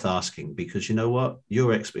not worth asking, because you know what,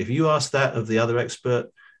 your expert, if you ask that of the other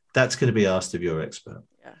expert, that's going to be asked of your expert.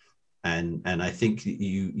 Yeah. And I think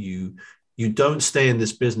you don't stay in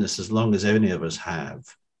this business as long as any of us have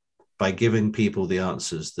by giving people the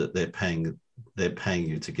answers that they're paying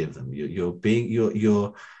you to give them.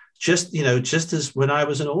 You're just as when I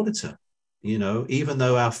was an auditor, even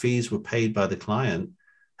though our fees were paid by the client,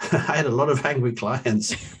 I had a lot of angry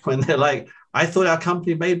clients when they're like, I thought our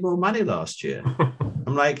company made more money last year.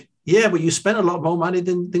 I'm like, yeah, but you spent a lot more money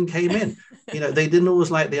than came in. They didn't always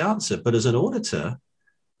like the answer. But as an auditor,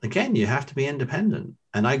 again, you have to be independent.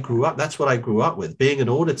 And that's what I grew up with. Being an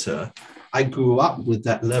auditor, I grew up with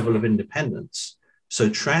that level of independence. So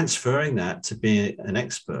transferring that to being an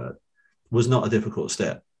expert was not a difficult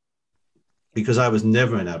step, because I was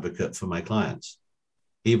never an advocate for my clients,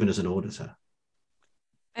 even as an auditor.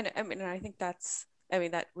 And I mean, I think that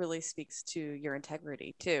really speaks to your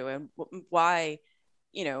integrity too, and why,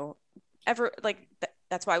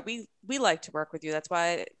 that's why we like to work with you. That's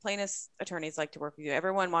why plaintiffs' attorneys like to work with you.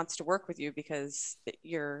 Everyone wants to work with you because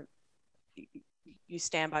you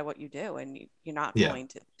stand by what you do, and you're not going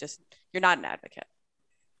to you're not an advocate.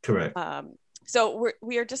 Correct. So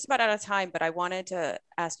we are just about out of time, but I wanted to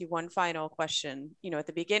ask you one final question. At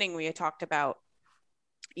the beginning, we had talked about,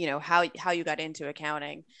 how you got into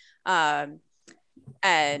accounting. But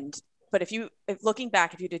if looking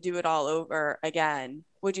back, if you had to do it all over again,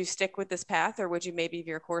 would you stick with this path, or would you maybe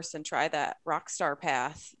veer course and try that rock star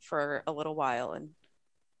path for a little while and,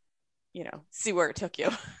 see where it took you?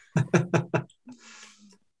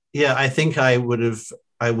 Yeah, I think I would have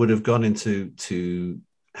gone into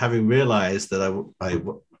having realized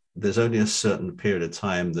that there's only a certain period of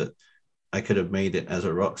time that I could have made it as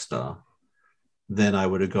a rock star. Then I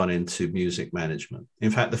would have gone into music management.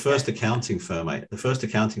 In fact, the first accounting firm I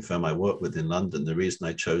worked with in London, the reason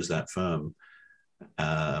I chose that firm,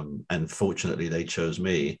 and fortunately they chose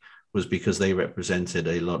me, was because they represented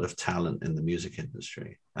a lot of talent in the music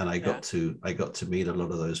industry, and I got to meet a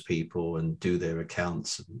lot of those people and do their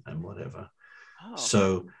accounts and whatever. Oh.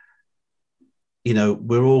 So,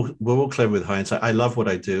 we're all clever with hindsight. I love what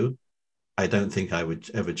I do. I don't think I would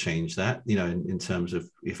ever change that, in terms of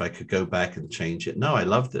if I could go back and change it. No, I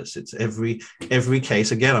love this. It's every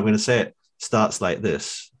case. Again, I'm going to say it starts like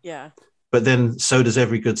this. Yeah. But then so does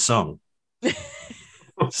every good song.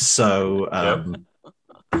 So I've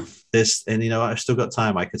still got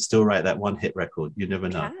time. I could still write that one hit record. You never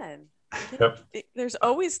know. Yep. There's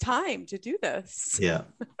always time to do this. Yeah.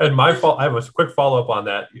 And I have a quick follow-up on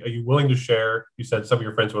that. Are you willing to share? You said some of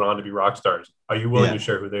your friends went on to be rock stars. Are you willing to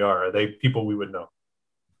share who they are? Are they people we would know?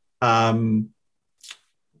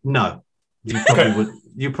 No.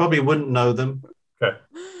 You probably wouldn't know them. Okay.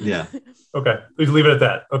 Yeah. Okay. Please leave it at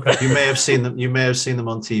that. Okay. You may have seen them. You may have seen them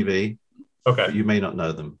on TV. Okay. But you may not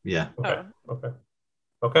know them. Yeah. Okay.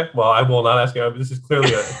 Okay. Well, I will not ask you. This is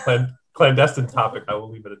clearly a clandestine topic. I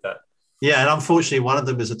will leave it at that. Yeah, and unfortunately, one of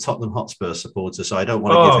them is a Tottenham Hotspur supporter, so I don't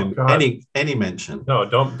want to give him any mention. No,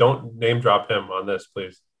 don't name drop him on this,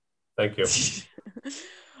 please. Thank you.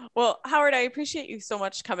 Well, Howard, I appreciate you so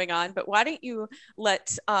much coming on, but why don't you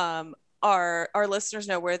let our listeners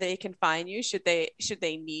know where they can find you? Should they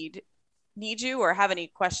need you or have any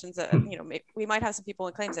questions that we might have some people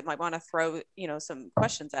in claims that might want to throw some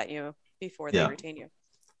questions at you before they retain you.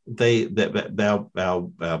 I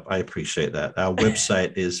appreciate that. Our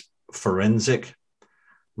website is Forensic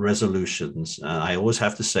Resolutions. I always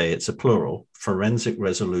have to say it's a plural,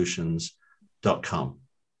 forensicresolutions.com.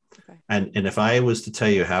 Okay. And if I was to tell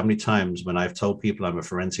you how many times when I've told people I'm a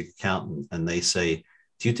forensic accountant and they say,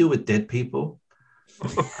 do you deal with dead people?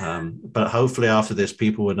 But hopefully after this,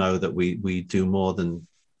 people will know that we do more than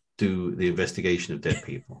do the investigation of dead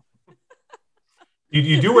people.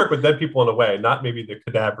 You do work with dead people in a way, not maybe the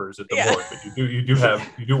cadavers at the morgue, but you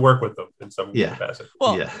do work with them in some capacity.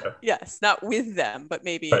 Well, yes, not with them, but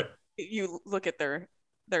maybe you look at their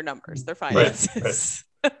numbers, their finances.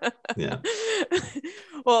 Yeah.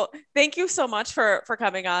 Well, thank you so much for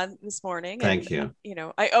coming on this morning. Thank you. You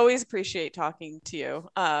know, I always appreciate talking to you.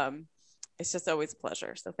 It's just always a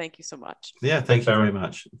pleasure. So thank you so much. Yeah, thank you very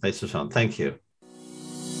much. This was fun. Thank you.